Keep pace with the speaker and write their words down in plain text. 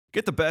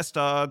Get the best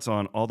odds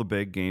on all the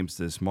big games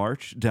this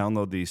March.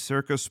 Download the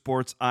Circa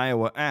Sports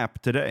Iowa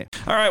app today.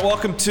 All right,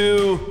 welcome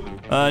to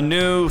a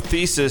new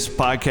Thesis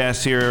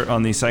podcast here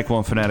on the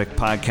Cyclone Fanatic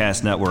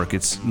Podcast Network.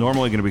 It's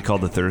normally going to be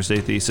called the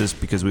Thursday Thesis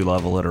because we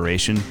love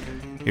alliteration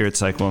here at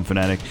Cyclone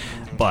Fanatic.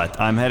 But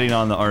I'm heading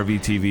on the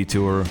RVTV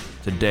tour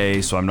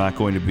today, so I'm not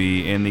going to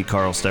be in the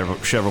Carl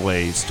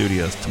Chevrolet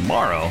studios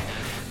tomorrow.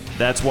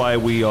 That's why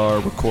we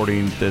are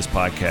recording this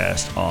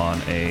podcast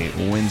on a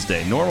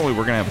Wednesday. Normally,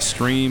 we're going to have a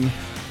stream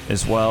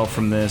as well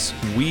from this.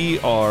 We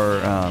are,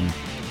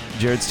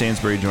 Jared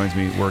Stansbury joins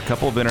me. We're a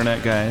couple of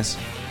internet guys.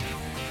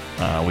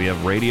 We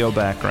have radio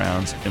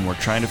backgrounds, and we're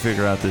trying to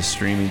figure out this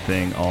streaming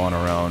thing all on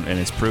our own, and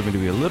it's proving to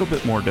be a little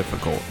bit more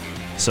difficult.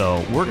 So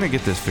we're going to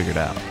get this figured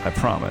out, I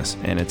promise,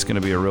 and it's going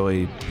to be a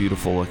really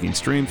beautiful looking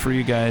stream for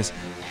you guys,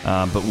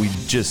 but we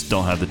just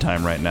don't have the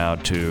time right now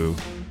to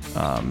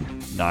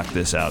knock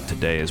this out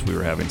today as we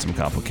were having some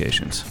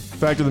complications.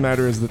 Fact of the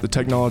matter is that the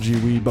technology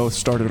we both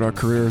started our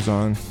careers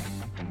on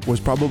was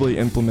probably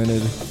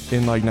implemented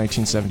in like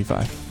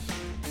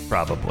 1975.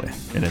 Probably,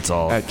 and it's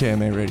all at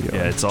KMA Radio.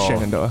 Yeah, it's all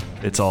Shenandoah.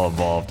 It's all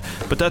evolved,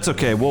 but that's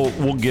okay.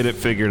 We'll get it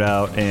figured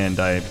out. And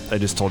I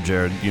just told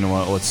Jared, you know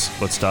what? Let's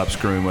stop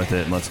screwing with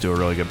it and let's do a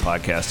really good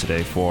podcast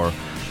today for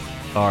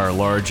our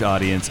large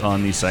audience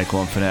on the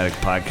Cyclone Fanatic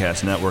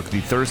Podcast Network.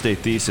 The Thursday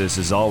Thesis,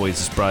 as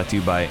always, is brought to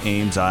you by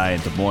Ames Eye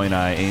and Des Moines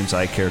Eye,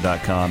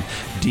 AmesEyeCare.com,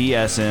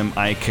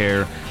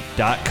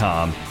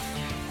 DSMEyeCare.com.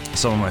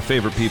 Some of my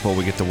favorite people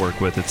we get to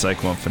work with at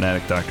Cyclone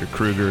Fanatic. Dr.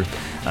 Kruger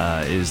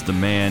is the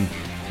man.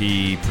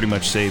 He pretty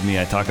much saved me.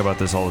 I talk about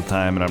this all the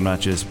time, and I'm not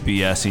just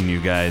BSing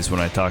you guys when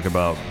I talk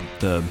about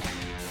the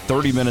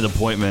 30-minute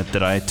appointment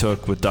that I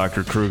took with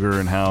Dr. Kruger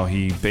and how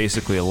he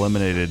basically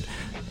eliminated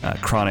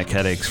chronic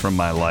headaches from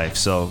my life.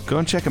 So go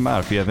and check him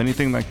out if you have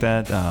anything like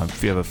that.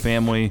 If you have a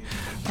family,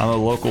 I'm a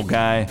local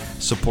guy.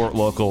 Support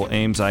local.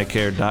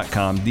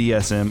 AmesEyeCare.com,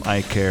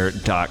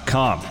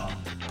 DSMEyeCare.com.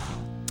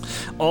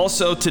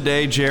 Also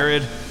today,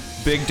 Jared,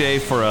 big day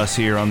for us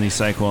here on the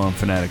Cyclone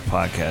Fanatic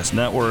Podcast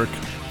Network.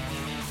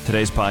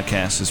 Today's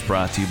podcast is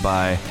brought to you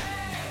by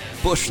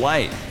Busch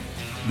Light,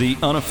 the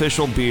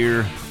unofficial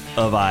beer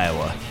of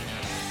Iowa.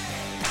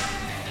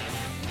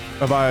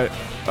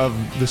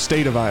 Of the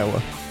state of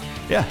Iowa.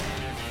 Yeah.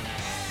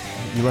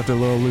 You left it a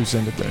little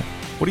loose-ended there.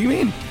 What do you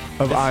mean?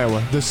 Of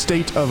Iowa. The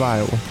state of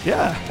Iowa.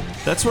 Yeah.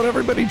 That's what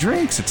everybody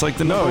drinks. It's like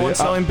the number one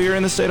selling beer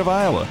in the state of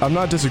Iowa. I'm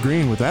not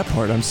disagreeing with that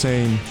part. I'm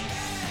saying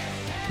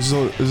this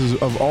is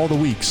of all the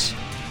weeks.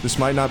 This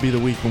might not be the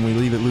week when we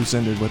leave it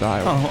loose-ended with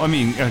Iowa. Oh, I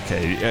mean,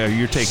 okay,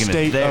 you're taking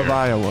state it there. State of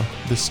Iowa.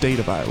 The state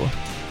of Iowa.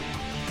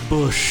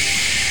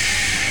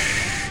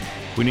 Busch.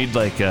 We need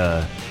like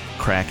a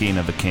cracking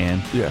of a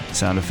can. Yeah.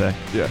 Sound effect.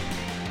 Yeah.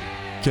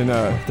 Can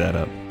look that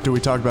up. Do we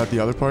talk about the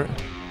other part?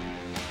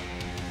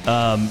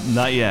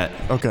 Not yet.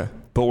 Okay.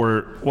 But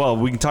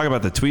we can talk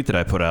about the tweet that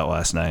I put out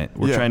last night.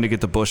 We're trying to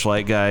get the Busch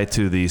Light guy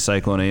to the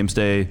Cyclone Ames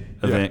Day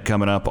event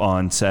coming up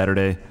on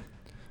Saturday.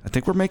 I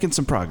think we're making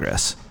some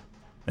progress.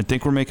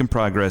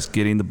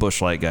 Getting the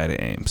Busch Light guy to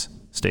Ames.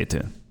 Stay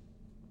tuned.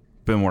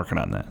 Been working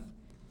on that.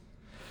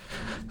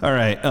 All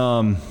right.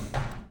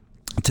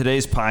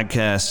 Today's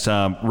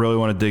podcast, really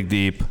want to dig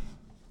deep,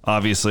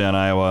 obviously, on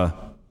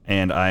Iowa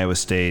and Iowa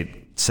State.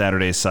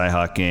 Saturday's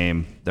Cyhawk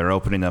game. They're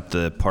opening up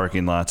the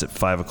parking lots at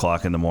 5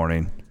 o'clock in the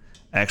morning.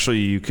 Actually,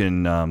 you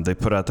can, they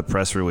put out the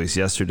press release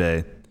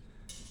yesterday.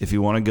 If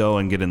you want to go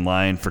and get in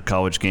line for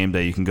College Game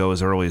Day, you can go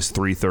as early as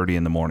 3:30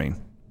 in the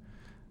morning.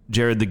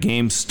 Jared, the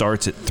game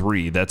starts at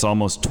 3. That's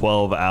almost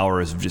 12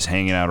 hours of just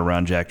hanging out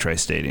around Jack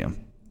Trice Stadium.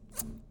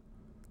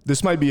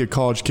 This might be a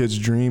college kid's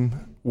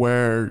dream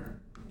where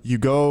you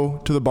go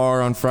to the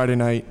bar on Friday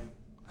night.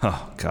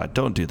 Oh God,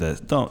 don't do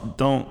that.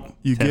 Don't.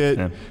 You get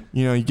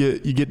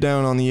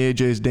down on the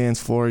AJ's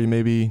dance floor. You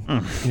maybe,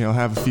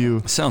 have a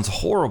few. Sounds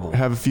horrible.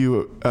 Have a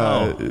few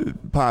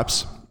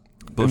pops.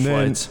 Busch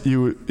Lights.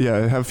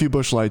 Have a few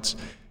Busch Lights.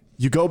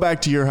 You go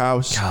back to your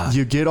house. God.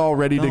 You get all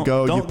ready to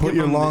go. You put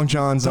your long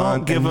johns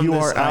on, and you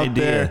are out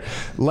there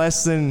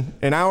less than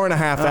an hour and a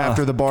half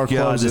after the bar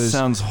closes. This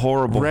sounds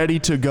horrible. Ready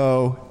to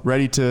go,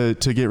 ready to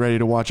get ready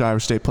to watch Iowa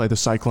State play the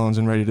Cyclones,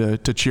 and ready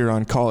to cheer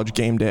on College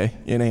Game Day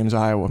in Ames,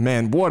 Iowa.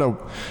 Man,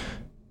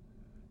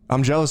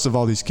 I'm jealous of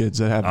all these kids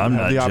that have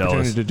the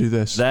opportunity to do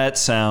this. That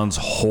sounds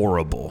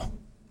horrible.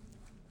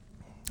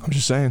 I'm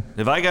just saying.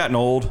 Have I gotten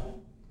old?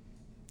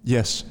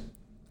 Yes.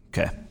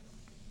 Okay.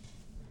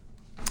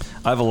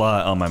 I have a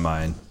lot on my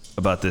mind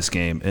about this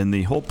game. And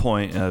the whole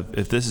point of,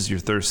 if this is your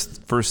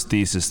first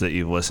thesis that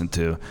you've listened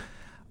to,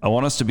 I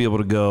want us to be able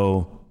to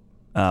go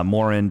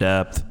more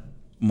in-depth,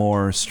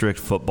 more strict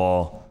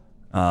football,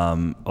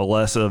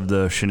 less of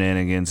the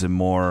shenanigans and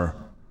more,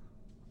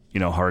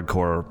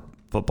 hardcore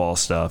football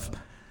stuff.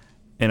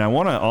 And I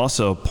want to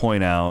also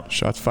point out...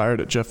 Shots fired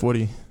at Jeff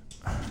Woody.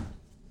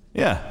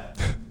 Yeah.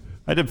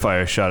 I did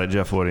fire a shot at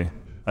Jeff Woody.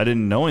 I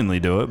didn't knowingly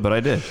do it, but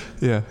I did.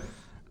 Yeah.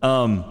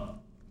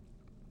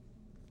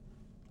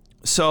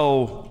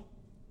 So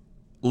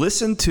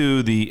listen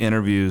to the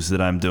interviews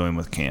that I'm doing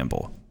with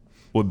Campbell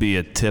would be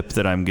a tip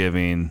that I'm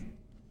giving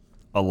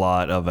a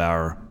lot of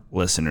our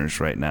listeners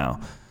right now.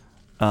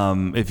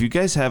 If you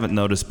guys haven't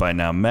noticed by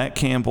now, Matt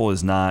Campbell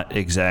is not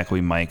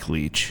exactly Mike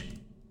Leach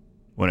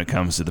when it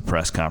comes to the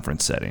press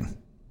conference setting.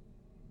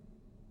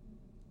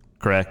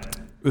 Correct?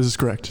 This is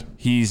correct.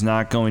 He's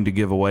not going to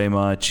give away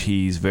much.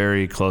 He's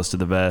very close to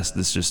the vest.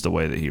 This is just the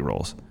way that he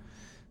rolls.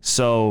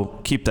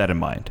 So keep that in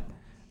mind.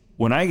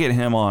 When I get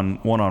him on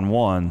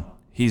one-on-one,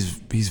 he's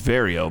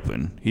very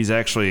open. He's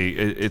actually,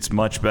 it's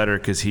much better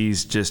because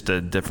he's just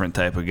a different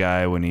type of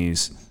guy when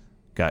he's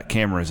got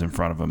cameras in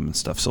front of him and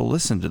stuff. So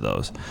listen to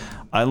those.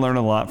 I learn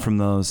a lot from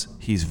those.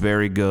 He's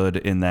very good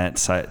in that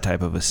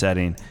type of a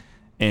setting.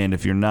 And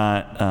if you're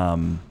not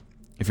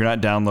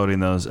downloading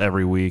those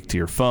every week to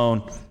your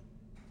phone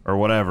or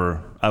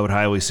whatever, I would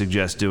highly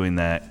suggest doing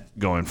that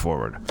going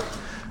forward.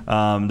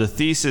 The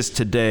thesis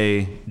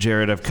today,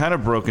 Jared, I've kind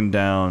of broken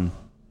down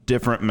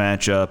different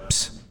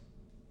matchups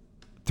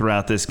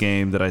throughout this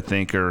game that I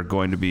think are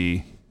going to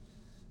be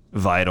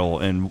vital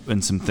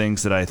and some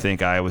things that I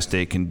think Iowa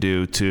State can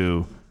do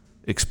to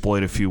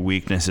exploit a few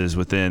weaknesses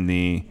within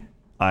the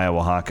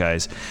Iowa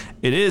Hawkeyes.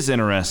 It is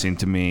interesting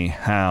to me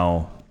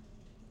how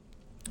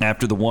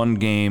after the one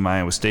game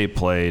Iowa State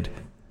played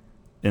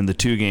and the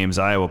two games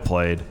Iowa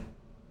played,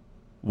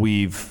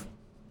 we've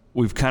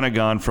kind of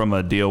gone from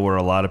a deal where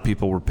a lot of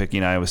people were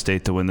picking Iowa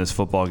State to win this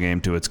football game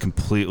to it's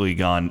completely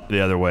gone the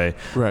other way.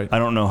 Right. I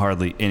don't know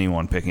hardly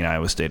anyone picking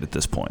Iowa State at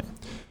this point.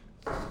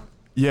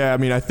 Yeah, I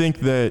mean, I think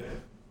that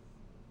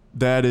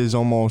is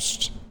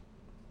almost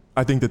 –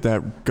 I think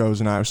that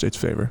goes in Iowa State's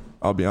favor,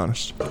 I'll be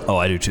honest. Oh,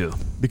 I do too.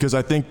 Because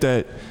I think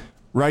that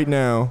right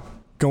now,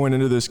 going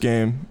into this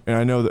game, and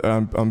I know that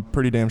I'm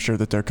pretty damn sure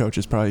that their coach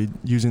is probably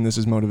using this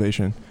as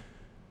motivation –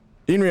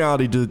 in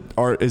reality,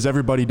 is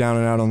everybody down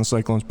and out on the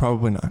Cyclones?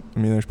 Probably not. I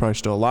mean, there's probably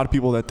still a lot of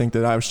people that think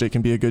that Iowa State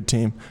can be a good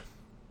team.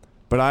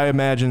 But I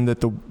imagine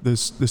that the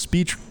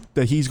speech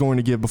that he's going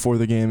to give before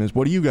the game is,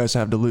 what do you guys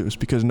have to lose?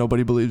 Because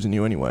nobody believes in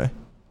you anyway.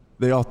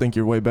 They all think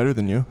you're way better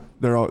than you.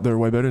 They're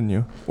way better than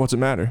you. What's it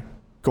matter?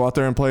 Go out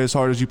there and play as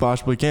hard as you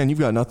possibly can. You've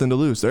got nothing to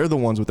lose. They're the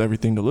ones with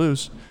everything to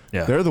lose.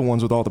 Yeah. They're the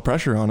ones with all the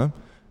pressure on them.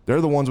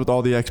 They're the ones with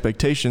all the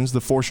expectations,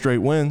 the 4 straight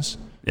wins.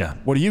 Yeah.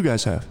 What do you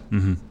guys have?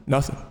 Mm-hmm.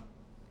 Nothing.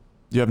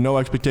 You have no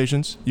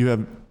expectations.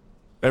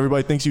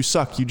 Everybody thinks you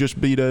suck. You just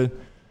beat a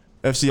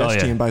FCS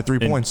team by 3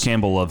 points.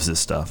 Campbell loves this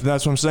stuff.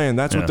 That's what I'm saying.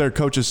 That's what their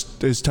coach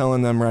is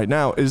telling them right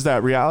now. Is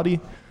that reality?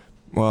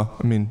 Well,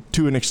 I mean,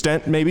 to an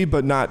extent maybe,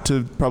 but not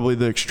to probably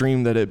the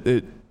extreme that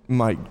it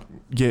might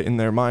get in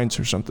their minds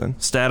or something.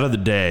 Stat of the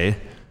day,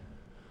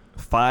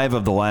 5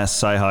 of the last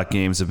Cy-Hawk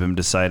games have been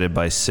decided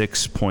by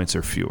 6 points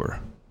or fewer.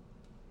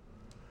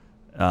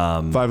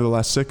 5 of the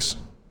last 6?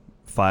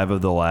 5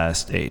 of the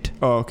last 8.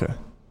 Oh, okay.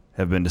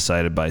 Have been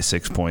decided by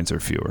 6 points or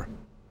fewer.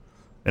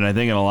 And I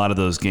think in a lot of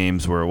those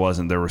games where it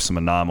wasn't, there were some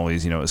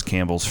anomalies. It was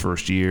Campbell's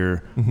first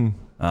year,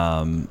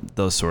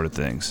 those sort of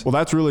things. Well,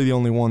 that's really the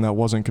only one that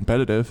wasn't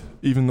competitive.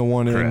 Even the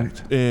one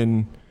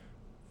in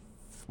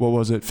what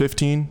was it,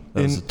 15?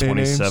 That was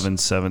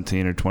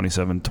 27-17 or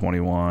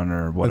 27-21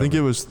 or whatever. I think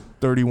it was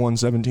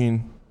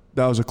 31-17.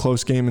 That was a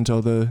close game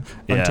until the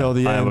end.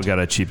 Iowa got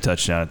a cheap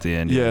touchdown at the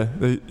end.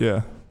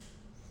 Yeah.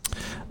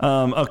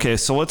 Okay,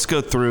 so let's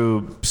go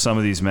through some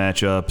of these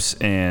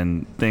matchups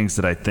and things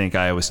that I think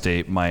Iowa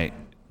State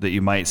that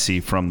you might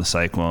see from the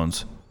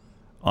Cyclones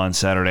on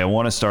Saturday. I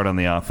want to start on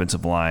the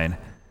offensive line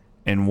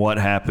and what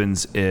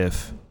happens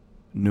if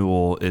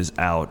Newell is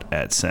out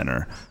at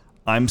center.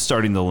 I'm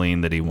starting to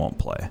lean that he won't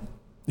play.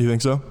 You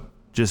think so?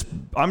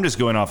 I'm just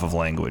going off of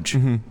language.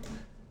 Mm-hmm.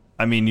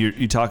 I mean,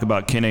 you talk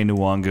about Kene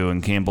Nwangu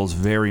and Campbell's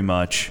very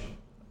much.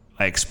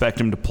 I expect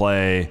him to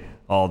play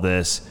all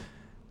this.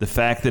 The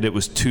fact that it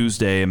was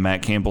Tuesday and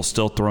Matt Campbell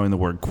still throwing the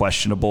word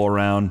questionable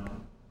around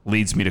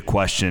leads me to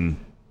question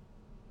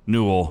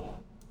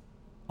Newell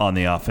on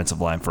the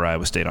offensive line for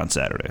Iowa State on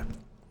Saturday.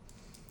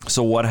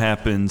 So what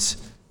happens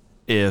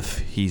if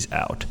he's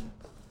out?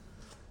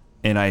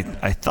 And I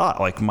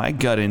thought, my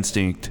gut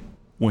instinct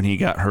when he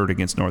got hurt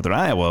against Northern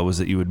Iowa was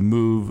that you would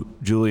move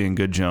Julian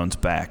Good-Jones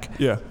back.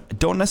 Yeah. I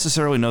don't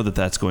necessarily know that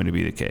that's going to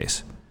be the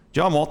case.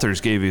 John Walters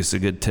gave us a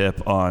good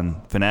tip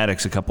on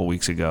Fanatics a couple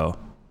weeks ago.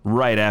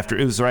 Right after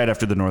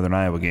the Northern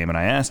Iowa game, and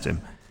I asked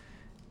him,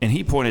 and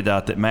he pointed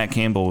out that Matt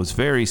Campbell was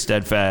very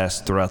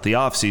steadfast throughout the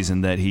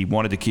offseason that he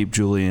wanted to keep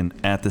Julian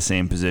at the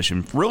same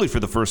position, really for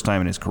the first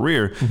time in his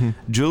career. Mm-hmm.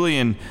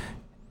 Julian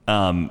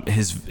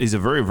he's a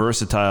very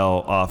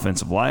versatile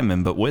offensive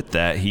lineman, but with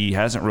that, he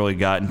hasn't really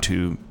gotten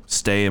to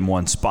stay in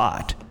one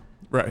spot.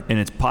 Right. And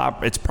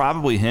it's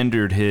probably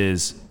hindered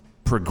his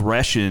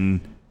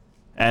progression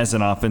as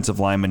an offensive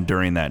lineman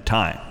during that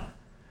time.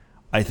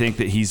 I think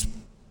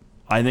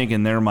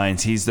in their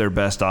minds, he's their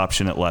best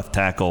option at left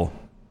tackle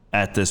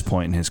at this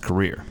point in his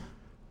career.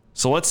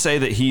 So let's say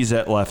that he's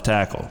at left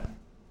tackle.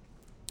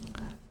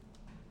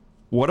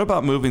 What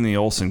about moving the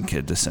Olsen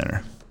kid to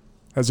center?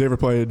 Has he ever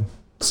played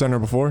center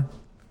before?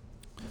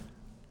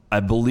 I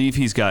believe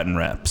he's gotten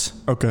reps.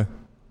 Okay.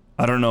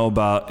 I don't know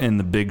about in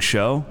the big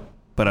show,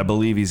 but I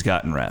believe he's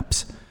gotten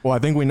reps. Well, I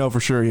think we know for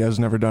sure he has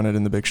never done it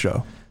in the big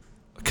show.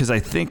 because I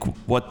think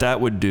what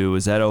that would do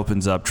is that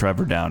opens up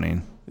Trevor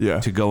Downing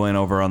to go in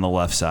over on the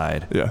left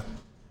side. Yeah.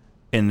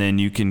 And then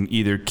you can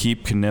either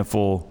keep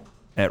Kniffel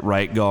at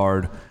right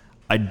guard.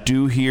 I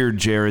do hear,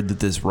 Jared, that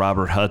this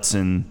Robert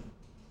Hudson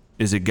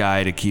is a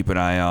guy to keep an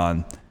eye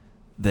on,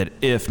 that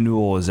if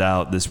Newell is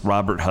out, this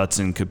Robert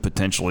Hudson could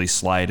potentially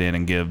slide in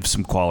and give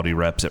some quality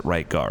reps at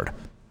right guard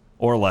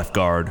or left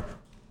guard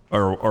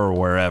or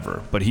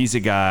wherever. But he's a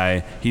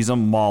guy, he's a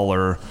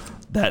mauler,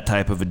 that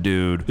type of a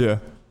dude. Yeah.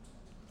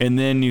 And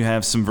then you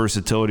have some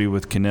versatility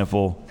with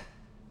Kniffel.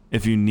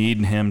 If you need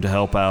him to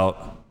help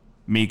out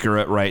Meeker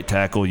at right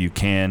tackle, you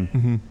can.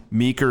 Mm-hmm.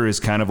 Meeker is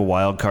kind of a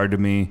wild card to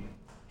me.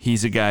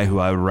 He's a guy who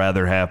I would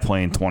rather have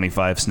playing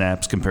 25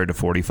 snaps compared to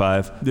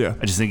 45. Yeah.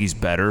 I just think he's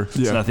better.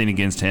 Yeah. It's nothing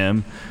against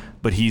him,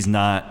 but he's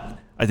not.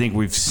 I think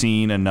we've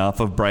seen enough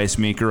of Bryce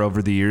Meeker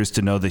over the years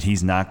to know that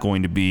he's not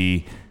going to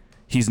be.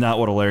 He's not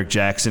what Alaric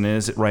Jackson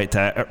is at right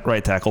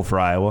tackle for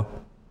Iowa.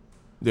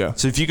 Yeah.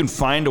 So if you can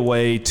find a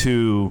way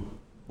to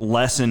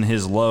lessen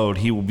his load,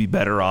 he will be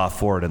better off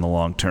for it in the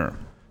long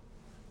term.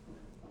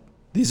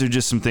 These are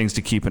just some things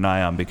to keep an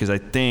eye on, because I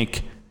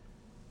think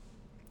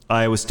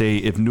Iowa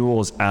State, if Newell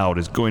is out,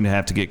 is going to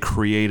have to get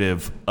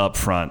creative up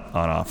front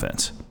on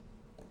offense.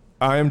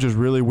 I am just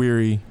really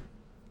weary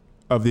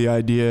of the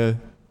idea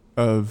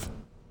of,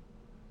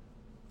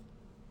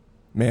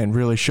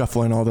 really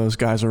shuffling all those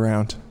guys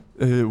around.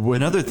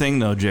 Another thing,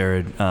 though,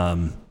 Jared,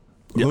 I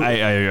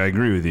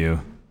agree with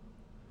you.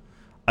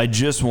 I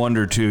just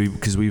wonder, too,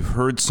 because we've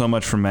heard so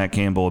much from Matt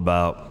Campbell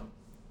about,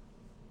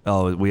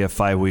 we have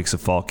 5 weeks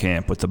of fall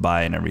camp with the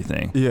bye and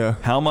everything. Yeah.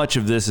 How much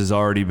of this has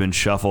already been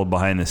shuffled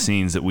behind the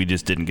scenes that we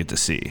just didn't get to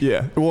see?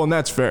 Yeah. Well, and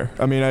that's fair.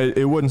 I mean,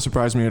 it wouldn't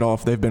surprise me at all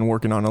if they've been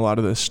working on a lot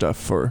of this stuff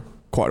for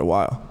quite a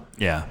while.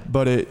 Yeah.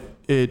 But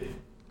it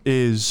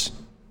is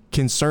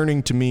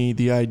concerning to me,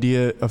 the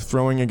idea of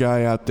throwing a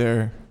guy out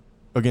there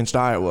against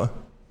Iowa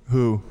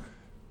who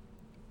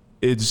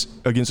is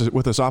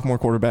with a sophomore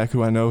quarterback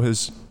who I know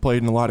has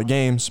played in a lot of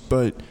games,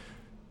 but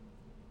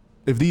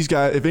if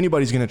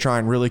anybody's going to try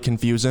and really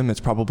confuse him, it's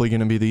probably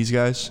going to be these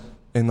guys,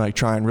 and like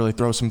try and really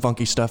throw some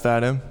funky stuff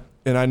at him.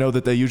 And I know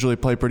that they usually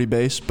play pretty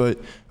base, but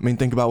I mean,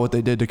 think about what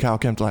they did to Kyle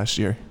Kempt last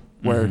year,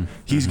 where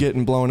he's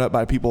getting blown up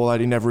by people that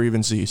he never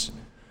even sees.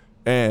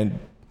 And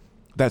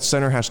that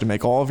center has to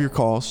make all of your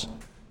calls.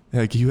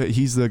 Like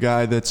he's the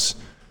guy that's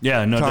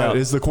doubt.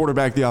 Is the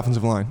quarterback, the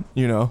offensive line,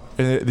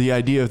 And the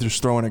idea of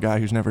just throwing a guy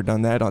who's never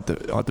done that on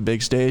the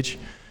big stage,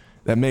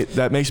 that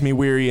makes me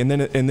weary. And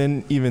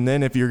then even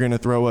then, if you're going to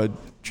throw a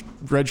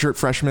redshirt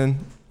freshman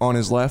on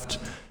his left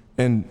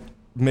and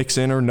mix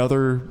in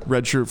another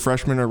redshirt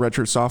freshman or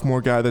redshirt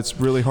sophomore guy that's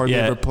really hardly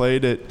ever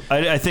played it.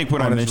 I think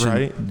when I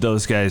mentioned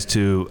those guys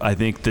too, I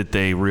think that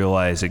they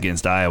realize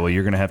against Iowa,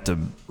 you're going to have to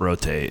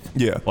rotate.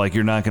 Yeah. Like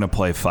you're not going to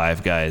play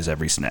 5 guys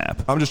every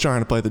snap. I'm just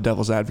trying to play the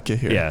devil's advocate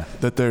here. Yeah.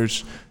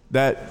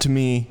 That to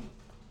me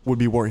would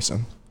be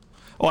worrisome.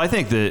 Well, I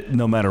think that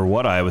no matter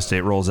what Iowa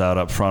State rolls out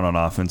up front on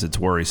offense, it's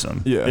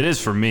worrisome. Yeah. It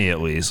is for me,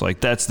 at least. Like,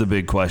 that's the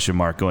big question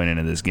mark going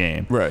into this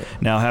game. Right.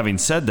 Now, having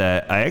said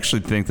that, I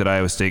actually think that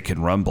Iowa State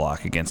can run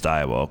block against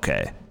Iowa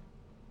okay.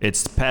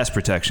 It's pass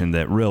protection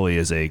that really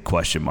is a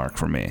question mark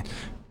for me.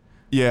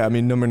 Yeah, I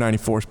mean, number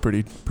 94 is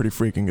pretty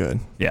freaking good.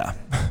 Yeah.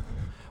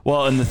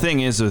 Well, and the thing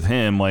is with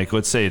him, like,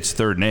 let's say it's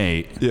 3rd and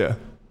 8. Yeah.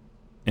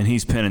 And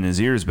he's pinning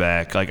his ears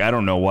back. Like, I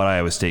don't know what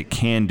Iowa State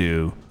can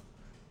do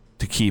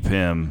to keep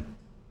him.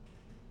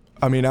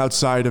 I mean,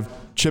 outside of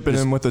chipping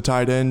him with the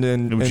tight end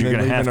and then leaving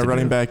a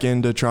running back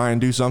in to try and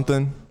do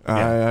something,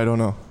 I don't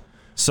know.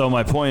 So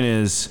my point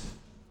is,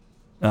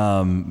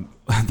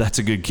 that's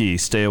a good key.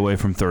 Stay away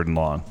from 3rd and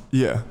long.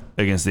 Yeah.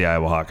 Against the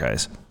Iowa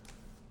Hawkeyes.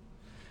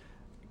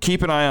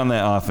 Keep an eye on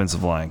that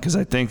offensive line, because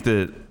I think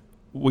that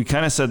we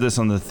kind of said this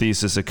on the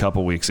thesis a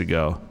couple weeks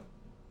ago.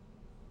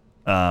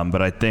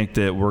 But I think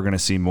that we're going to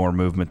see more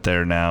movement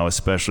there now,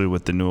 especially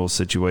with the Newell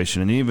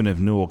situation. And even if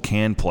Newell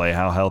can play,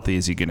 how healthy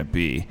is he going to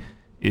be?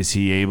 Is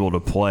he able to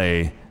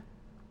play?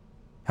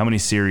 How many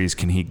series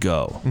can he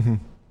go? Mm-hmm.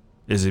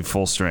 Is he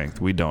full strength?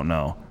 We don't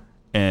know.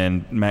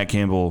 And Matt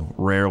Campbell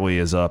rarely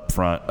is up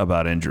front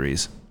about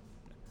injuries,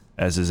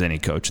 as is any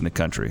coach in the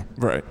country.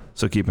 Right.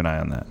 So keep an eye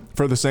on that.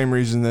 For the same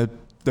reason that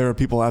there are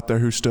people out there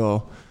who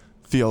still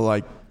feel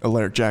like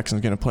Alaric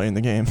Jackson's going to play in the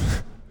game.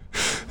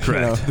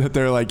 Correct. That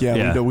they're like,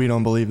 we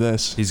don't believe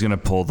this. He's going to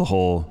pull the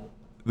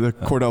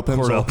Cordell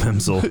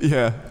Pimsel.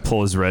 Yeah.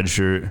 Pull his red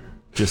shirt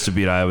just to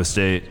beat Iowa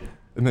State.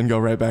 And then go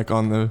right back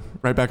on the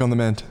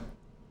mend.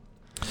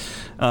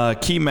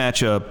 Key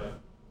matchup,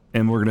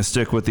 and we're going to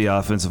stick with the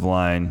offensive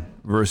line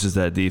versus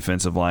that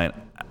defensive line.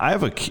 I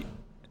have a key.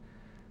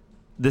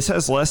 This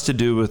has less to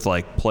do with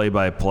like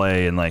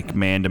play-by-play and like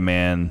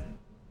man-to-man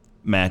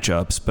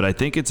matchups, but I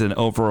think it's an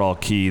overall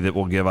key that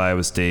will give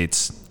Iowa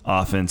State's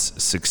offense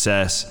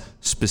success,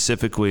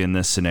 specifically in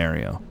this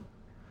scenario,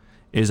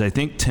 is I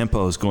think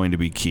tempo is going to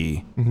be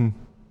key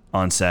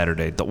on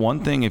Saturday. The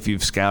one thing, if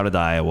you've scouted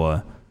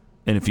Iowa,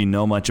 and if you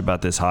know much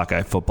about this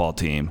Hawkeye football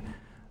team,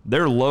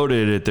 they're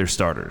loaded at their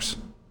starters.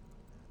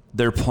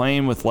 they're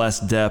playing with less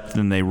depth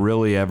than they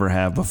really ever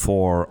have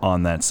before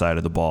on that side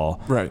of the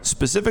ball. Right.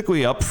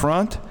 Specifically up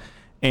front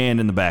and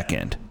in the back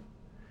end.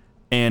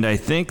 And I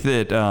think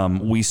that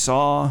we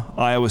saw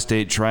Iowa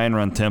State try and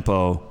run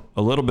tempo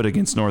a little bit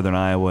against Northern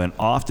Iowa, and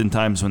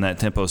oftentimes when that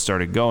tempo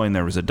started going,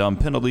 there was a dumb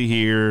penalty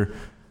here,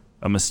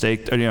 a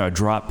mistake, a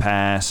drop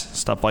pass,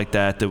 stuff like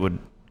that would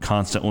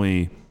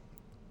constantly,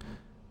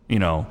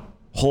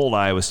 hold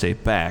Iowa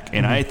State back.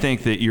 And I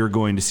think that you're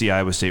going to see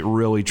Iowa State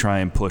really try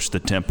and push the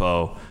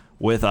tempo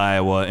with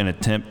Iowa and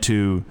attempt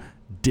to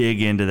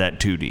dig into that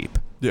too deep.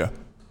 Yeah.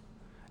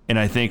 And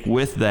I think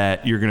with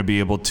that, you're going to be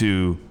able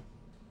to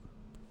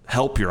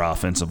help your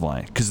offensive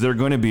line because they're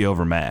going to be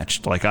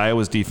overmatched. Like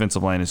Iowa's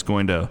defensive line is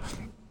going to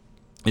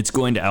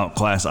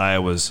outclass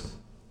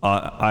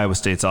Iowa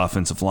State's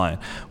offensive line.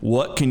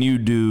 What can you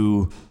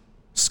do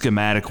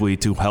schematically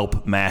to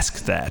help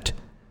mask that?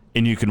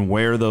 And you can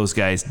wear those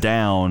guys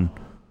down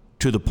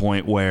to the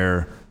point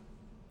where,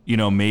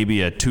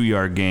 maybe a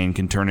 2-yard gain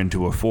can turn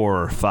into a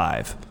 4 or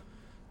 5.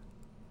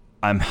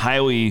 I'm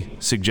highly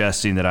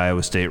suggesting that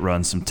Iowa State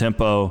runs some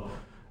tempo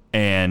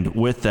and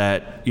with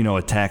that,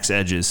 attacks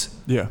edges.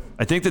 Yeah.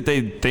 I think that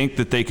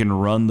they can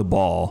run the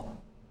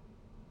ball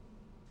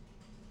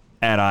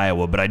at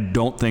Iowa, but I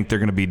don't think they're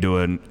going to be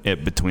doing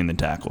it between the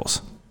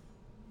tackles.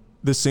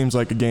 This seems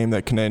like a game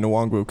that Kene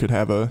Nwangwu could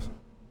have a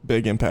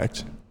big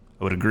impact.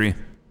 I would agree.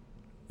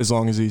 As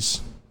long as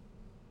he's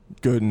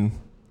good and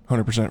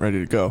 100% ready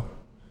to go.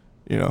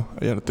 I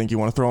don't think you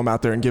want to throw him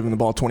out there and give him the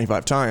ball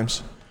 25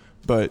 times.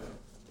 But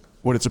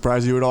would it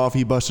surprise you at all if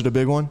he busted a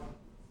big one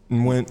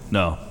and went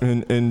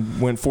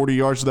and went 40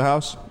 yards to the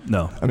house?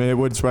 No. I mean, it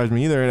wouldn't surprise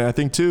me either. And I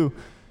think, too,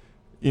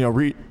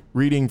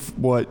 reading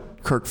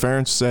what Kirk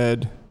Ferentz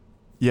said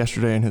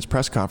yesterday in his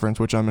press conference,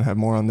 which I'm going to have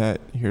more on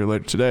that here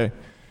later today,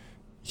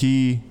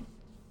 he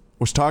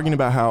was talking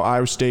about how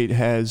Iowa State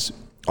has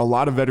a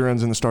lot of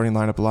veterans in the starting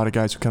lineup, a lot of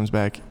guys who comes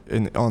back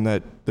on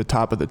the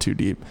top of the 2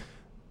 deep.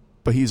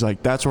 But he's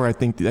like, that's where I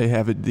think they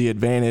have the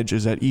advantage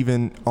is that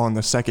even on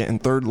the second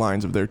and third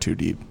lines of their 2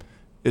 deep,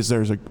 is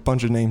there's a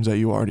bunch of names that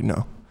you already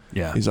know.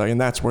 Yeah. He's like, and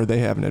that's where they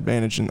have an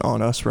advantage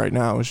on us right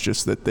now is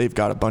just that they've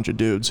got a bunch of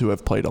dudes who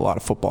have played a lot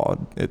of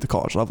football at the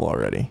college level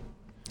already.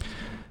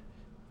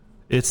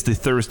 It's the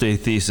Thursday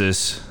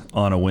Thesis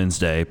on a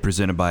Wednesday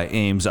presented by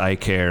Ames Eye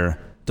Care,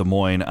 Des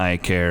Moines Eye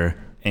Care,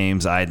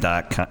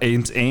 AmesEyecare.com,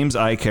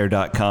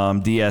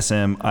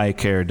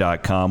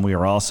 DSMEyecare.com. We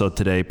are also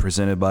today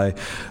presented by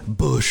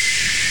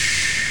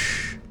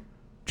Busch.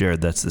 Jared,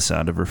 that's the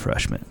sound of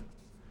refreshment.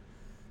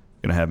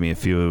 Gonna have me a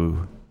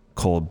few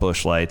cold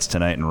Busch Lights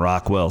tonight in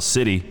Rockwell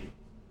City.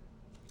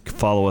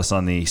 Follow us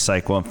on the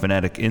Cyclone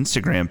Fanatic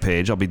Instagram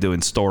page. I'll be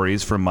doing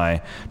stories from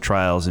my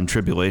trials and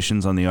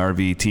tribulations on the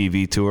RV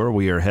TV tour.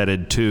 We are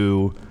headed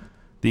to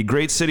the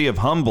great city of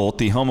Humboldt,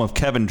 the home of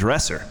Kevin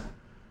Dresser,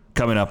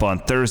 coming up on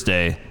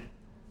Thursday.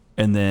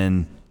 And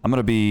then I'm going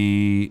to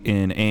be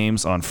in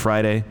Ames on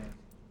Friday.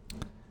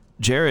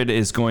 Jared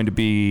is going to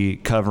be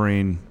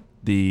covering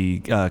the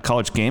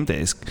college game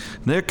days.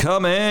 They're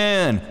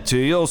coming to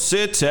your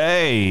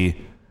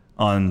city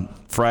on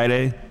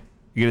Friday.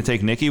 You going to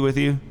take Nikki with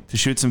you to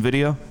shoot some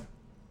video?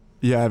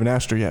 Yeah, I haven't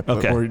asked her yet,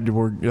 but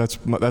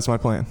that's my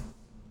plan.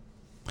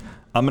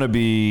 I'm going to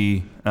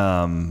be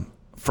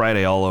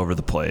Friday all over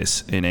the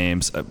place in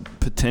Ames. A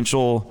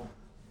potential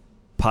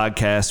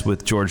podcast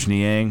with George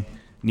Niang.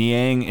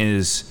 Niang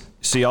is,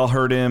 so y'all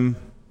heard him.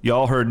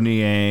 Y'all heard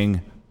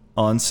Niang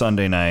on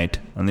Sunday night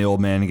on the Old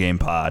Man Game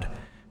Pod.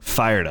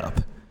 Fired up.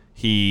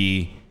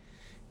 He's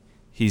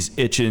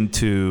itching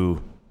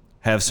to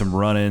have some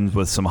run-ins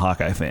with some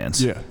Hawkeye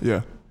fans.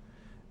 Yeah.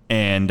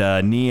 And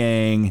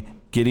Niang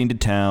getting to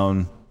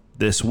town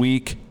this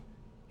week,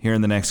 here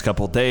in the next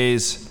couple of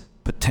days,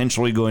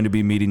 potentially going to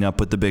be meeting up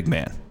with the big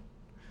man.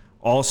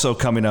 Also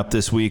coming up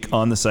this week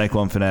on the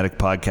Cyclone Fanatic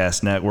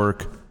Podcast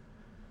Network,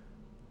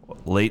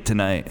 late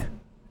tonight,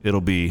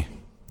 it'll be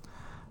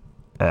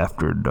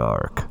After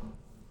Dark.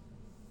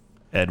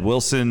 Ed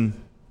Wilson,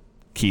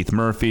 Keith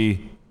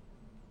Murphy,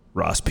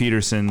 Ross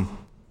Peterson,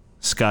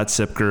 Scott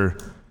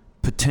Sipker,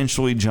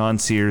 potentially John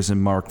Sears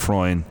and Mark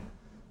Freund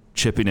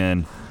chipping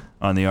in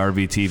on the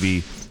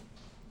RVTV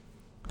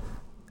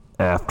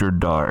After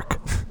Dark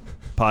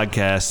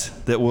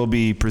podcast that will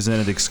be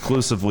presented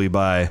exclusively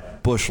by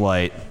Busch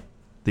Light,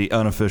 the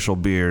unofficial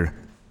beer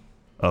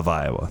of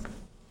Iowa.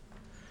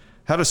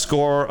 How to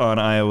score on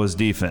Iowa's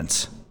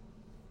defense.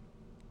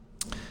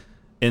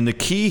 And the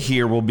key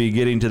here will be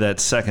getting to that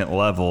second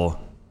level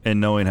and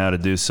knowing how to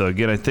do so.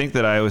 Again, I think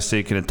that Iowa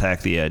State can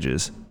attack the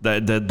edges.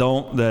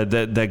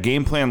 That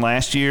game plan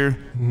last year,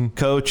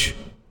 Coach,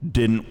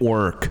 didn't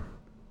work.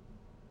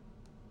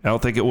 I don't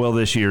think it will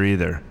this year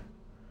either.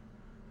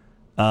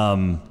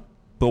 But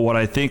what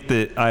I think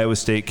that Iowa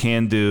State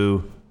can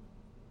do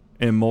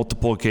in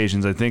multiple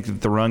occasions, I think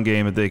that the run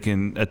game, that they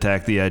can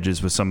attack the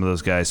edges with some of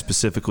those guys,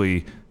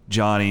 specifically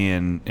Johnny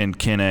and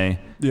Kene.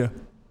 Yeah.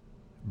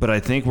 But I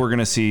think we're going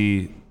to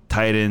see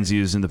tight ends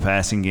used in the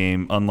passing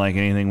game unlike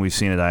anything we've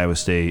seen at Iowa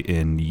State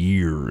in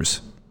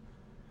years.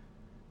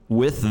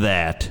 With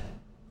that,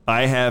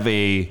 I have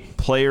a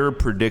player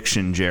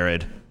prediction,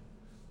 Jared,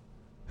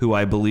 who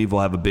I believe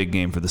will have a big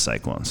game for the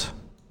Cyclones.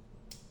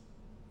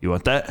 You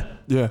want that?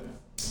 Yeah.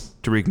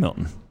 Tariq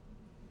Milton.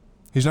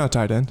 He's not a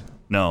tight end.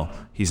 No,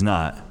 he's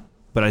not.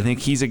 But I think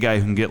he's a guy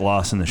who can get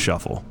lost in the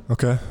shuffle.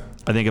 Okay.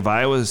 I think if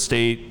Iowa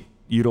State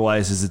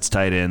utilizes its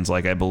tight ends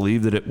like I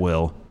believe that it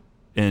will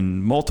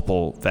in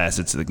multiple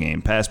facets of the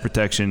game, pass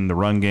protection, the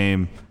run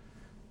game,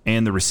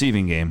 and the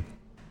receiving game,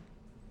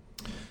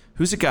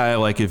 who's a guy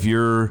like if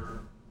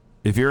you're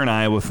an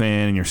Iowa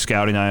fan and you're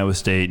scouting Iowa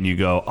State and you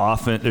go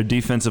or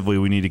defensively,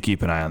 we need to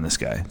keep an eye on this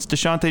guy. It's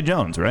Deshaunte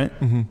Jones, right?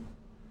 Mm-hmm.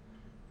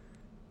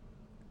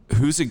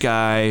 Who's a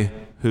guy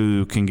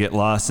who can get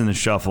lost in the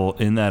shuffle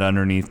in that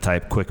underneath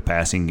type quick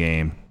passing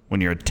game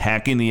when you're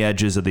attacking the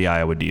edges of the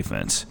Iowa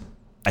defense?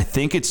 I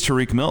think it's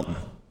Tariq Milton.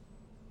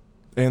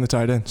 And the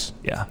tight ends.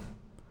 Yeah.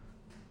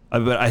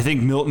 But I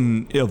think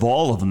Milton, of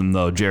all of them,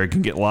 though, Jared,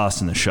 can get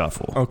lost in the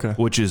shuffle. Okay.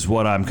 Which is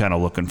what I'm kind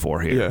of looking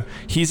for here. Yeah.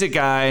 He's a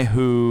guy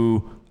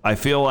who I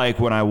feel like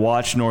when I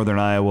watched Northern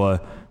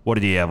Iowa, what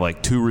did he have,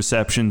 like 2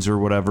 receptions or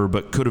whatever,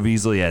 but could have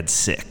easily had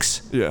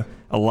 6. Yeah.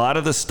 A lot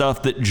of the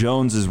stuff that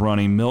Jones is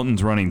running,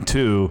 Milton's running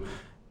too,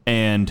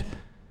 and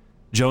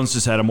Jones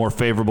just had a more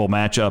favorable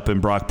matchup,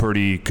 and Brock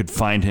Purdy could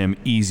find him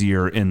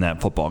easier in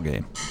that football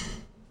game.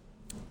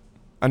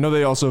 I know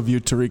they also view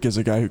Tariq as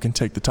a guy who can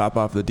take the top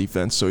off the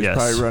defense, so he's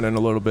probably running a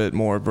little bit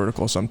more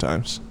vertical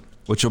sometimes.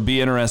 Which will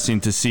be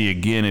interesting to see,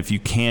 again, if you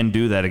can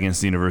do that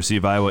against the University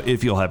of Iowa,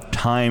 if you'll have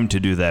time to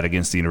do that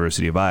against the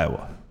University of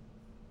Iowa.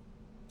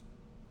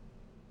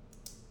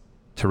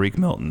 Tariq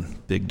Milton,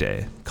 big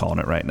day, calling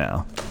it right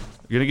now.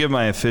 I'm going to give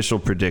my official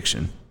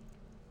prediction,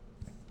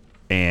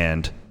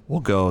 and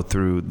we'll go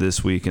through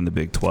this week in the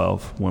Big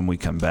 12 when we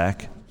come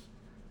back.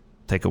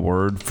 Take a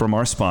word from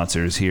our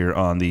sponsors here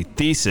on The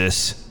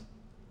Thesis.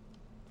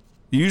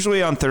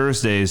 Usually on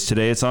Thursdays.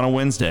 Today it's on a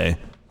Wednesday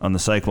on the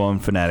Cyclone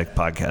Fanatic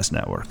Podcast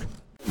Network.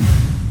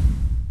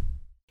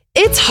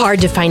 It's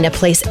hard to find a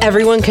place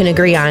everyone can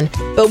agree on,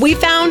 but we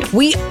found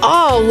we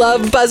all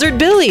love Buzzard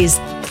Billy's.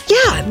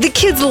 Yeah, the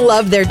kids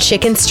love their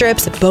chicken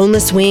strips,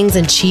 boneless wings,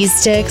 and cheese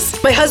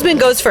sticks. My husband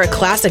goes for a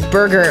classic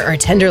burger or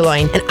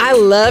tenderloin, and I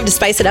love to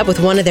spice it up with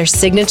one of their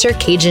signature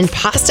Cajun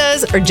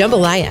pastas or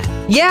jambalaya.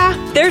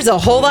 Yeah, there's a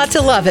whole lot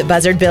to love at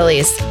Buzzard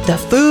Billy's. The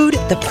food,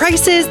 the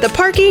prices, the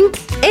parking,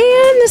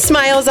 and the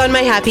smiles on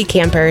my happy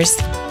campers.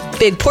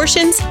 Big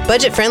portions,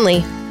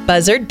 budget-friendly.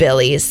 Buzzard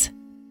Billy's.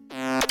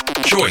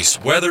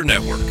 Choice Weather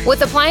Network.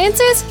 With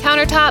appliances,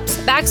 countertops,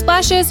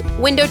 backsplashes,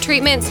 window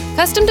treatments,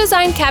 custom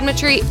designed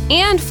cabinetry,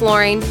 and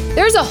flooring,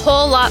 there's a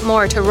whole lot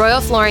more to Royal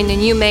Flooring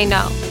than you may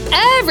know.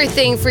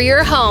 Everything for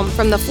your home,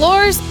 from the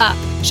floors up.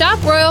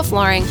 Shop Royal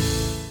Flooring.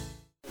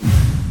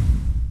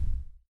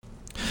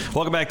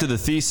 Welcome back to The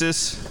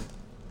Thesis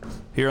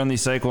here on the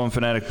Cyclone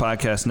Fanatic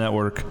Podcast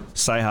Network.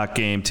 Cyhawk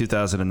Game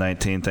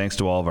 2019. Thanks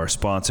to all of our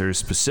sponsors,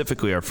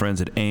 specifically our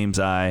friends at Ames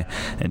Eye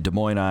and Des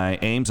Moines Eye,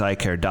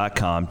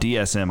 AmesEyeCare.com,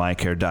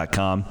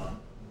 DSMEyecare.com.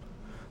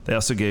 They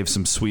also gave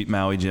some sweet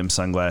Maui Jim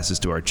sunglasses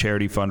to our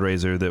charity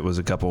fundraiser that was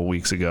a couple of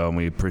weeks ago, and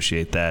we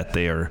appreciate that.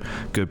 They are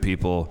good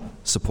people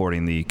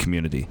supporting the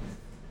community.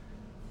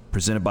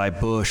 Presented by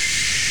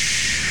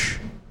Busch.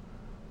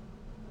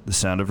 The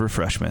sound of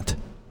refreshment.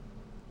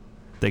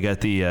 They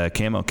got the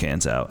camo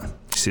cans out.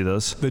 You see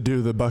those? They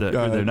do.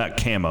 They're not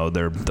camo.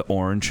 They're the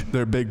orange.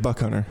 They're big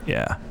buck hunter.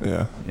 Yeah.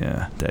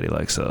 Daddy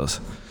likes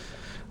those.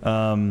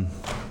 So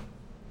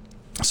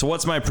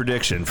what's my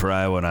prediction for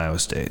Iowa and Iowa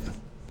State?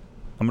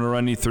 I'm gonna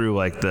run you through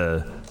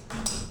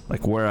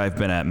where I've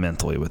been at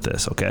mentally with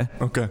this. Okay.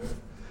 Okay.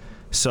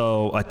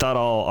 So I thought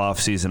all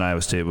offseason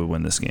Iowa State would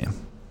win this game.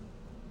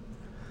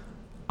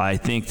 I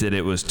think that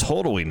it was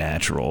totally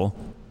natural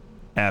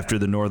after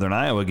the Northern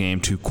Iowa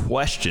game to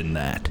question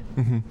that.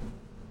 Mm-hmm.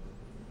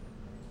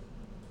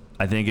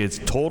 I think it's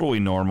totally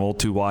normal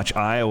to watch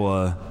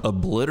Iowa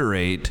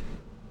obliterate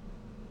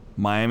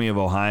Miami of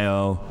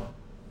Ohio,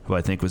 who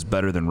I think was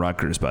better than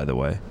Rutgers, by the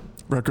way.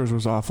 Rutgers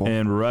was awful.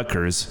 And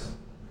Rutgers.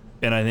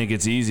 And I think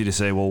it's easy to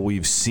say, well,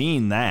 we've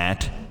seen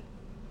that.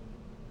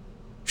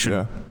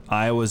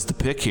 Iowa's the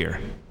pick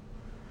here.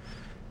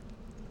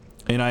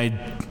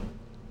 And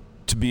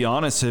to be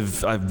honest,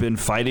 I've been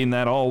fighting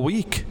that all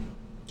week.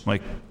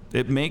 Like,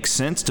 it makes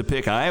sense to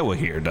pick Iowa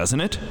here,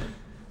 doesn't it?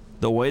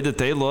 The way that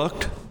they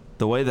looked,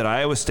 the way that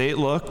Iowa State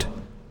looked.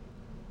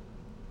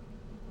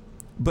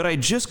 But I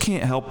just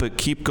can't help but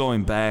keep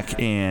going back,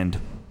 and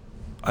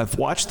I've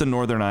watched the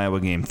Northern Iowa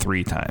game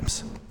 3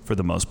 times, for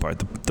the most part,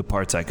 the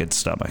parts I could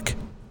stomach.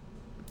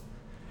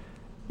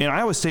 And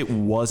Iowa State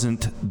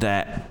wasn't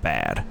that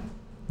bad.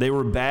 They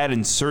were bad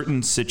in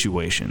certain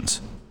situations.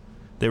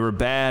 They were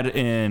bad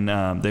in,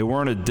 they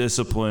weren't a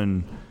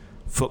disciplined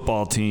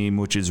football team,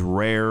 which is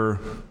rare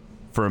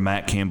for a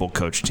Matt Campbell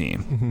coach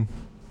team. Mm-hmm.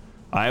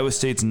 Iowa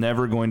State's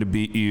never going to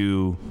beat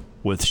you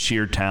with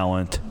sheer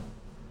talent.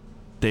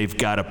 They've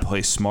got to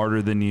play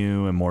smarter than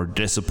you and more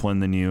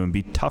disciplined than you and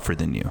be tougher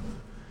than you.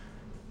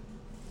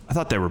 I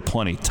thought they were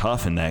plenty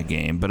tough in that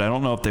game, but I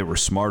don't know if they were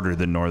smarter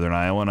than Northern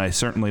Iowa, and I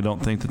certainly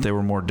don't think that they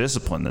were more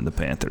disciplined than the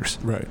Panthers.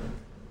 Right.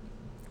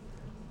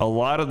 a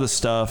lot of the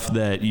stuff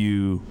that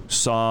you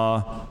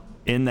saw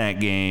in that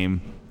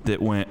game that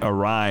went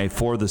awry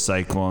for the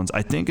Cyclones,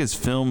 I think is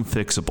film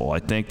fixable. I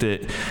think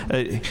that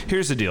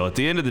here's the deal. At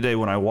the end of the day,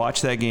 when I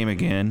watched that game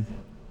again,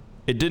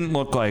 it didn't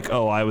look like,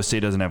 oh, Iowa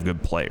State doesn't have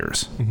good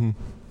players. Mm-hmm.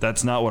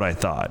 That's not what I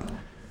thought.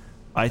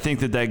 I think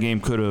that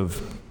game could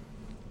have,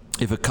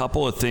 if a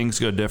couple of things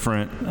go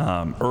different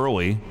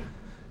early,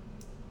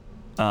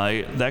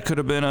 that could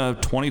have been a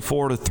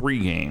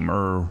 24-3 game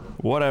or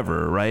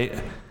whatever, right?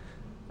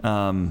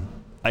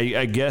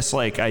 I guess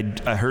like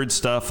I heard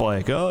stuff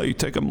like, oh, you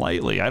take them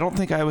lightly. I don't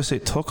think Iowa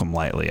State took them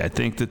lightly. I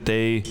think the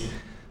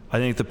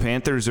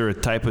Panthers are a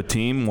type of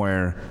team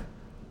where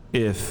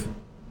if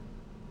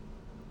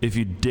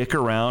you dick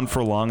around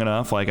for long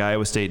enough like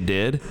Iowa State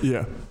did,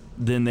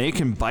 then they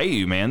can bite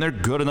you, man. They're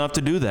good enough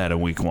to do that in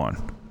week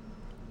 1.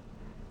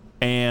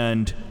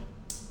 And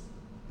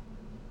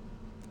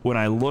when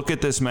I look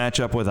at this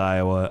matchup with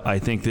Iowa, I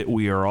think that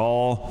we are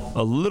all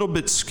a little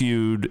bit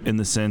skewed in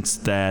the sense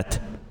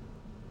that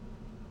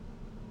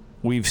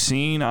we've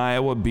seen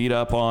Iowa beat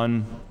up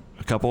on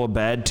a couple of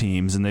bad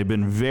teams, and they've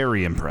been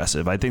very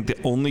impressive. I think the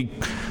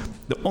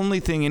only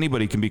thing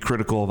anybody can be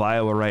critical of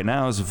Iowa right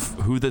now is of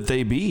who that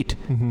they beat.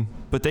 Mm-hmm.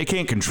 But they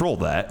can't control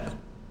that.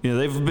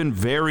 They've been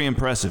very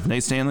impressive.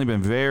 Nate Stanley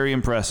been very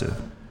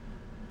impressive.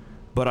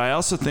 But I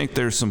also think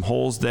there's some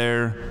holes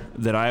there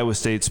that Iowa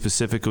State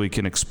specifically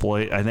can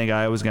exploit. I think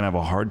Iowa's going to have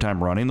a hard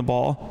time running the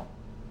ball.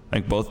 I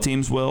think both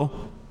teams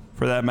will,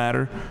 for that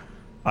matter.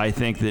 I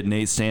think that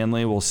Nate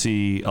Stanley will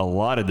see a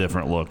lot of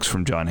different looks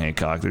from John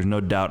Hancock. There's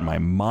no doubt in my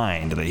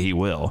mind that he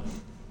will.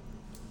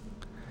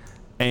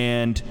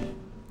 And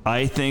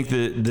I think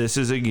that this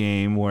is a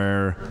game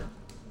where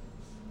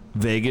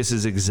Vegas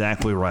is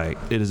exactly right.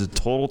 It is a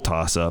total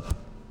toss-up.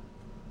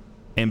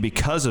 And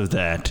because of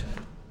that,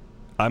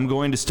 I'm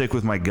going to stick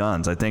with my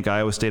guns. I think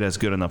Iowa State has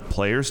good enough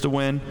players to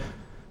win.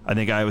 I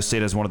think Iowa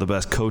State has one of the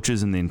best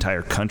coaches in the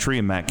entire country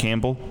in Matt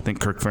Campbell. I think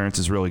Kirk Ferentz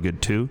is really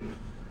good too.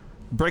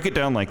 Break it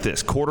down like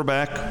this.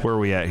 Quarterback, where are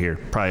we at here?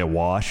 Probably a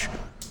wash.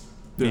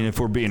 Yeah. And if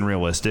we're being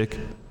realistic,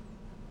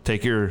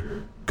 take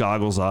your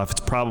goggles off.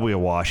 It's probably a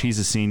wash. He's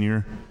a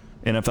senior,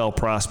 NFL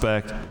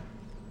prospect.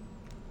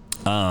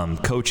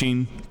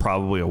 Coaching,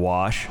 probably a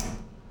wash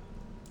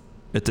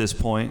at this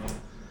point.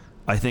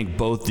 I think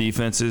both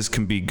defenses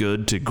can be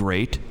good to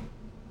great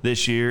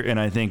this year, and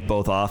I think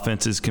both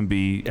offenses can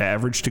be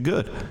average to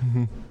good.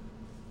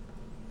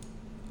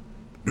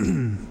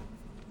 Mm-hmm.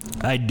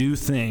 I do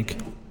think...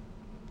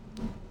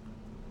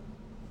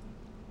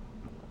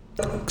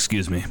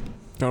 Excuse me.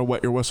 Gotta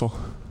wet your whistle.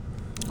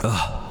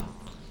 Ugh.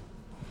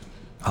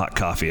 Hot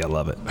coffee, I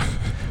love it.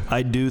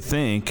 I do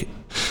think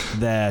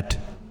that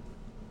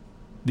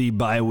the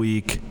bye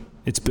week,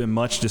 it's been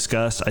much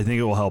discussed. I think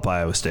it will help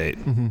Iowa State.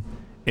 Mm-hmm.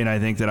 And I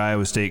think that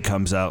Iowa State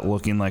comes out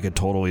looking like a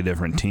totally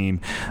different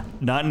team.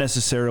 Not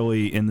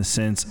necessarily in the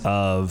sense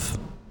of,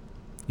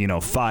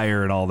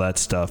 fire and all that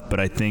stuff, but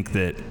I think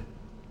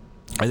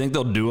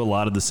they'll do a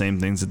lot of the same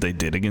things that they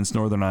did against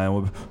Northern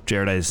Iowa.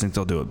 Jared, I just think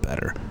they'll do it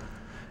better.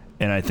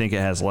 And I think it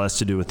has less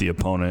to do with the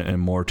opponent and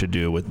more to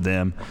do with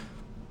them.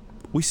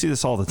 We see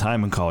this all the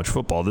time in college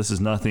football. This is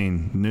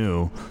nothing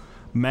new.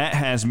 Matt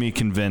has me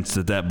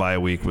convinced that bye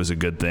week was a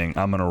good thing.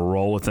 I'm going to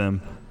roll with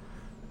him.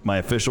 My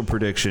official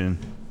prediction,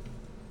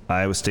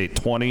 Iowa State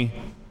 20,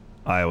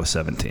 Iowa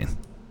 17.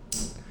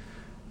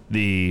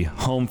 The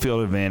home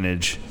field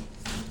advantage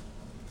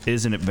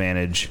is an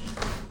advantage.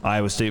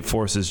 Iowa State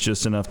forces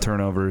just enough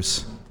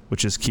turnovers,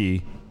 which is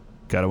key.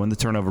 Got to win the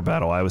turnover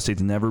battle. Iowa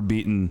State's never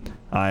beaten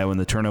Iowa in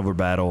the turnover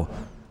battle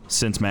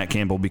since Matt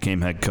Campbell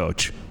became head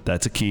coach.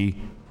 That's a key.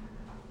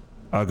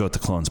 I'll go with the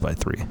Clones by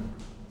 3.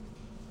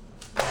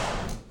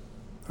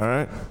 All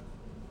right.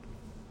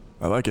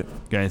 I like it.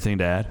 Got anything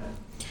to add?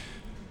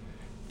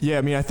 Yeah,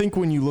 I think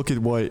when you look at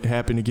what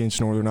happened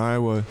against Northern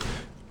Iowa,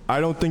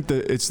 I don't think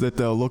that it's that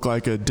they'll look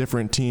like a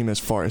different team as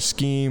far as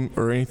scheme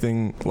or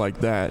anything like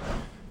that.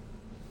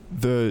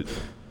 The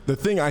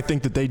thing I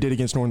think that they did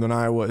against Northern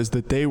Iowa is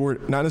that they were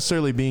not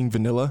necessarily being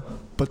vanilla,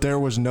 but there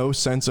was no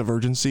sense of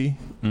urgency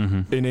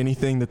in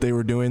anything that they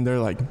were doing. They're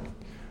like,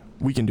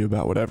 we can do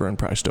about whatever and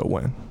probably still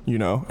win,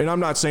 And I'm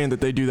not saying that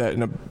they do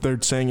that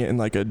they're saying it in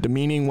like a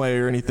demeaning way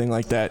or anything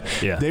like that.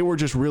 Yeah. They were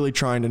just really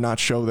trying to not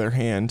show their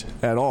hand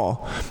at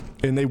all.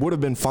 And they would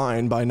have been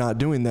fine by not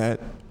doing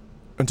that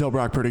until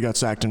Brock Purdy got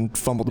sacked and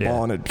fumbled the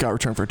ball and it got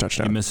returned for a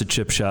touchdown. He missed a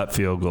chip shot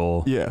field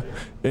goal. Yeah.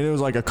 And it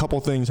was like a couple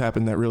things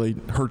happened that really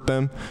hurt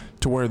them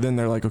to where then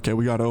they're like, okay,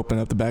 we got to open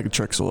up the bag of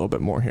tricks a little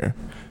bit more here.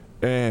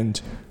 And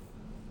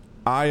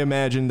I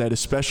imagine that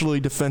especially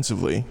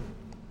defensively,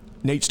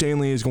 Nate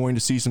Stanley is going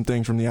to see some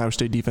things from the Iowa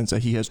State defense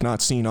that he has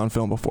not seen on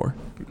film before.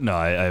 No,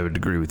 I would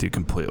agree with you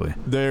completely.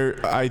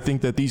 I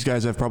think that these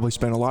guys have probably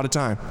spent a lot of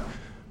time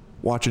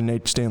watching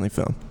Nate Stanley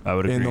film. I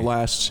would agree. In the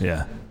last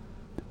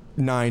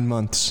 9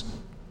 months.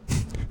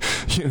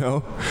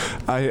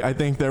 I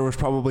think there was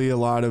probably a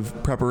lot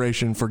of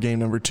preparation for game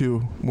number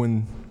 2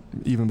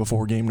 even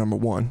before game number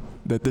 1,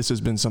 that this has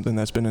been something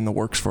that's been in the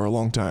works for a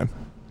long time.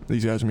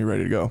 These guys will be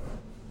ready to go.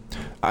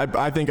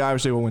 I think Iowa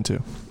State will win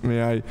too.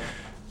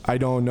 I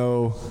don't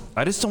know.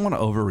 I just don't want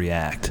to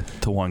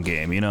overreact to one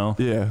game, you know?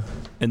 Yeah.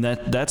 And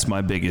that's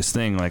my biggest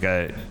thing. Like,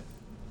 I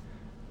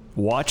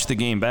watch the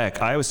game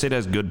back. Iowa State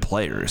has good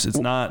players.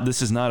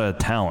 This is not a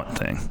talent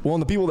thing. Well,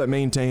 and the people that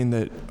maintain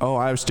that,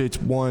 Iowa State's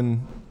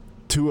won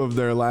 2 of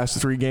their last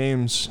 3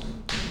 games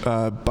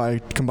by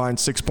combined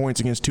 6 points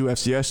against 2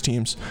 FCS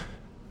teams.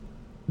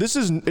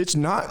 It's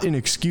not an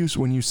excuse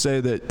when you say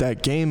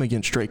that game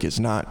against Drake is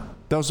not.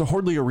 That was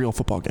hardly a real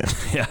football game.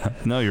 Yeah,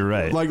 no, you're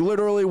right. Like,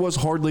 literally was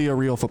hardly a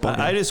real football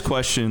game. I just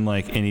question,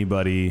 like,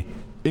 anybody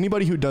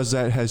who does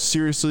that has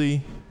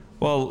seriously.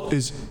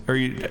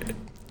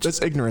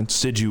 That's ignorance.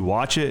 Did you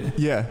watch it?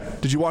 Yeah.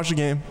 Did you watch the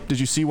game?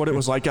 Did you see what it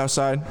was like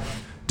outside?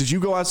 Did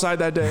you go outside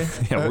that day?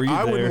 Yeah, were you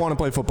I there? wouldn't want to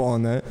play football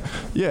in that.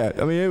 Yeah,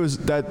 I mean, it was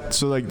that.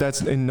 So, like,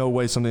 that's in no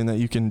way something that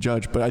you can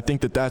judge. But I think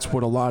that's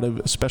what a lot of,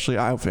 especially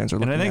Iowa fans, are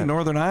looking at. And I think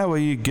Northern Iowa,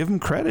 you give them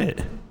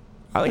credit.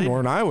 I think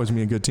Northern Iowa's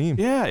going to be a good team.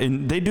 Yeah,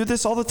 and they do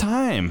this all the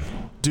time.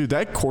 Dude,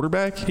 that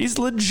quarterback. He's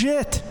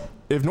legit.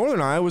 If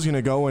Northern Iowa's going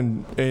to go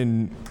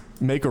and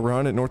make a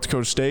run at North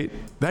Dakota State,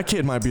 that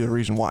kid might be the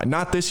reason why.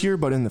 Not this year,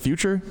 but in the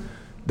future.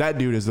 That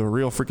dude is the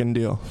real freaking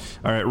deal.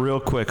 All right,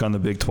 real quick on the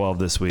Big 12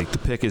 this week. The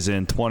pick is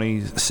in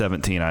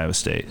 2017 Iowa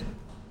State.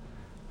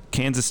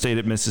 Kansas State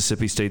at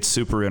Mississippi State,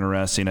 super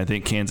interesting. I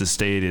think Kansas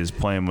State is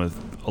playing with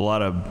a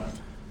lot of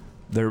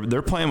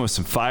they're playing with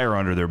some fire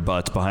under their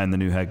butts behind the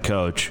new head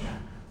coach.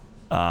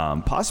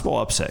 Possible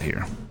upset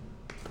here.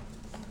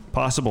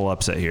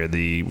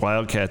 The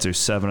Wildcats are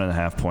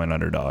 7.5-point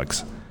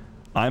underdogs.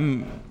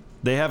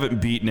 They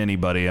haven't beaten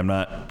anybody. I'm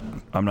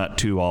not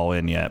too all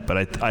in yet,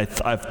 but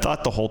I've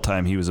thought the whole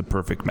time he was a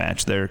perfect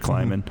match there,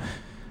 Kleiman,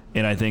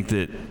 and I think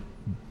that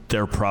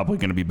they're probably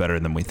going to be better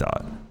than we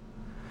thought.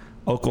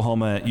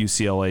 Oklahoma at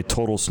UCLA,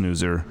 total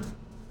snoozer.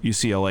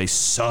 UCLA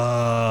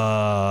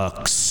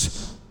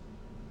sucks.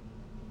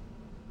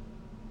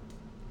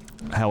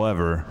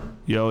 However,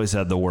 you always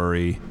had the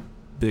worry,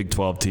 Big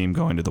 12 team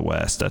going to the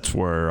West. That's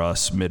where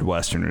us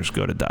Midwesterners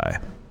go to die.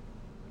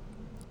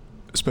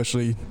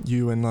 Especially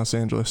you in Los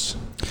Angeles.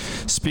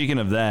 Speaking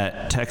of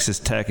that, Texas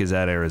Tech is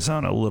at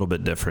Arizona, a little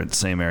bit different,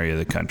 same area of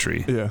the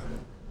country. Yeah.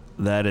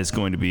 That is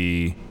going to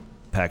be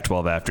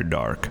Pac-12 After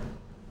Dark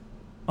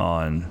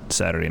on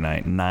Saturday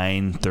night,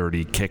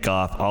 9:30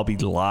 kickoff. I'll be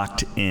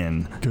locked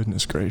in.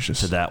 Goodness gracious.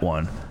 To that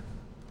one.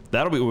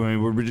 That'll be,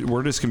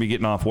 we're just going to be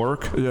getting off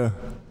work. Yeah.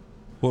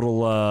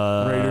 Little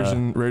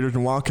Raiders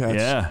and Wildcats.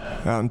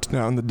 Yeah. Out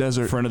in the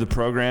desert. Friend of the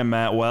program,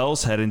 Matt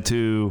Wells, heading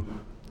to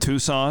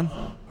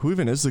Tucson. Who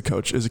even is the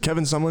coach? Is it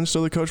Kevin Sumlin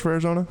still the coach for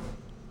Arizona?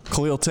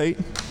 Khalil Tate?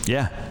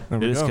 Yeah,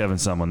 it is Kevin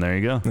Sumlin. There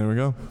you go. There we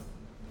go.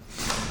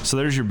 So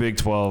there's your Big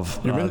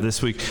 12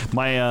 this week.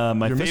 My You're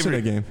favorite missing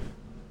a game.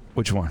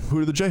 Which one? Who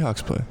do the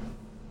Jayhawks play?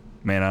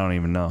 Man, I don't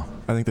even know.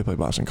 I think they play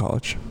Boston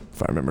College,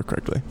 if I remember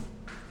correctly.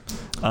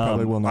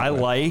 Probably will not. I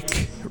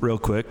like, real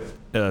quick,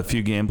 a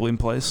few gambling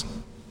plays.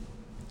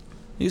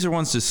 These are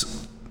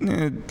ones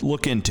to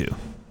look into.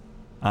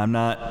 I'm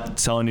not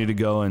telling you to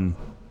go and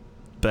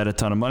bet a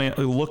ton of money.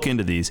 Look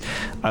into these.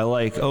 I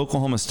like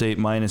Oklahoma State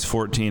minus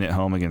 14 at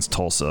home against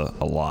Tulsa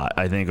a lot.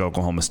 I think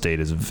Oklahoma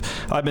State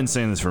I've been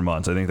saying this for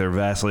months. I think they're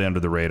vastly under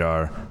the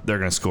radar. They're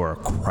going to score a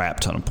crap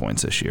ton of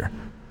points this year.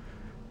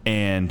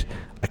 And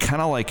I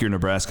kind of like your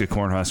Nebraska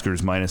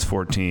Cornhuskers minus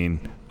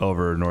 14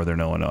 over Northern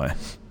Illinois.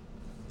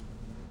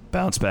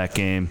 Bounce back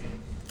game.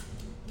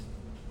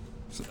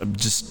 I'm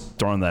just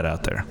throwing that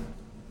out there.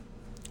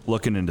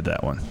 Looking into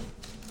that one.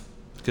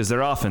 Because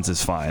their offense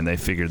is fine. They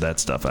figured that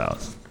stuff out.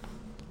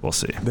 We'll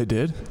see. They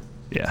did?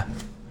 Yeah.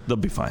 They'll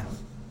be fine.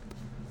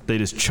 They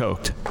just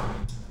choked.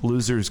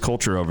 Losers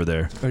culture over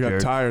there. They got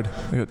tired.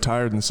 They got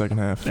tired in the second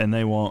half. And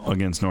they won't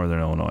against Northern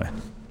Illinois.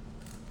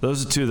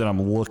 Those are 2 that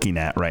I'm looking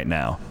at right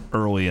now,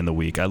 early in the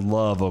week. I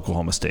love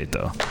Oklahoma State,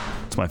 though.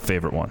 It's my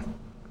favorite one.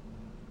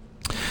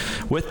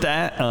 With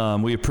that,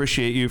 we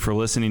appreciate you for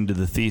listening to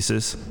The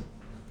Thesis.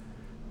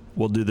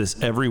 We'll do this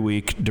every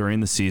week during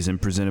the season,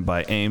 presented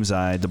by Ames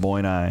Eye, Des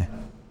Moines Eye,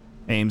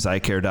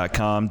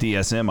 AmesEyeCare.com,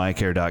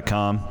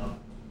 DSMEyeCare.com,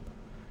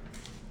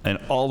 and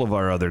all of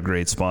our other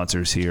great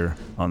sponsors here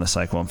on the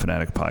Cyclone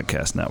Fanatic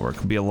Podcast Network.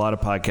 There'll be a lot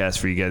of podcasts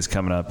for you guys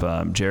coming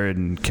up. Jared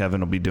and Kevin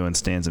will be doing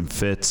Stands and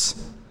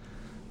Fits.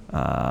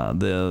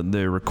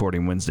 They're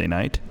recording Wednesday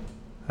night,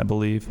 I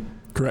believe.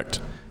 Correct.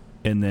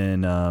 And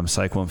then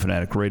Cyclone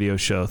Fanatic Radio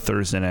Show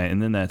Thursday night,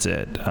 and then that's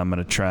it. I'm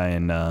going to try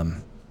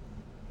and...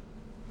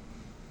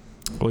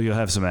 you'll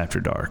have some After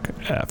Dark.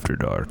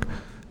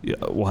 Yeah,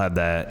 we'll have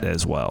that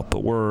as well.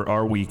 But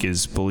our week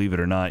is, believe it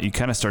or not, you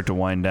kind of start to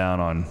wind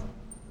down on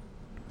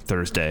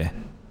Thursday.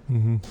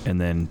 Mm-hmm. And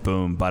then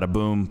boom,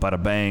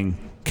 bada bang,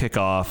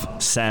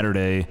 kickoff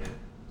Saturday.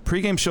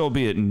 Pre-game show will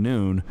be at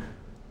noon,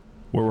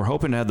 where we're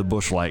hoping to have the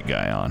Busch Light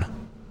guy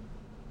on.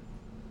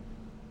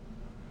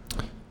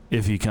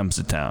 If he comes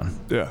to town.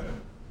 Yeah.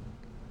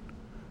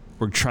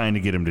 We're trying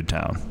to get him to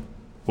town.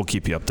 We'll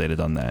keep you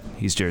updated on that.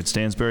 He's Jared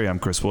Stansberry. I'm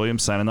Chris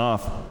Williams signing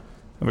off.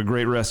 Have a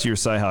great rest of your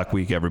Cyhawk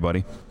week,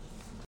 everybody.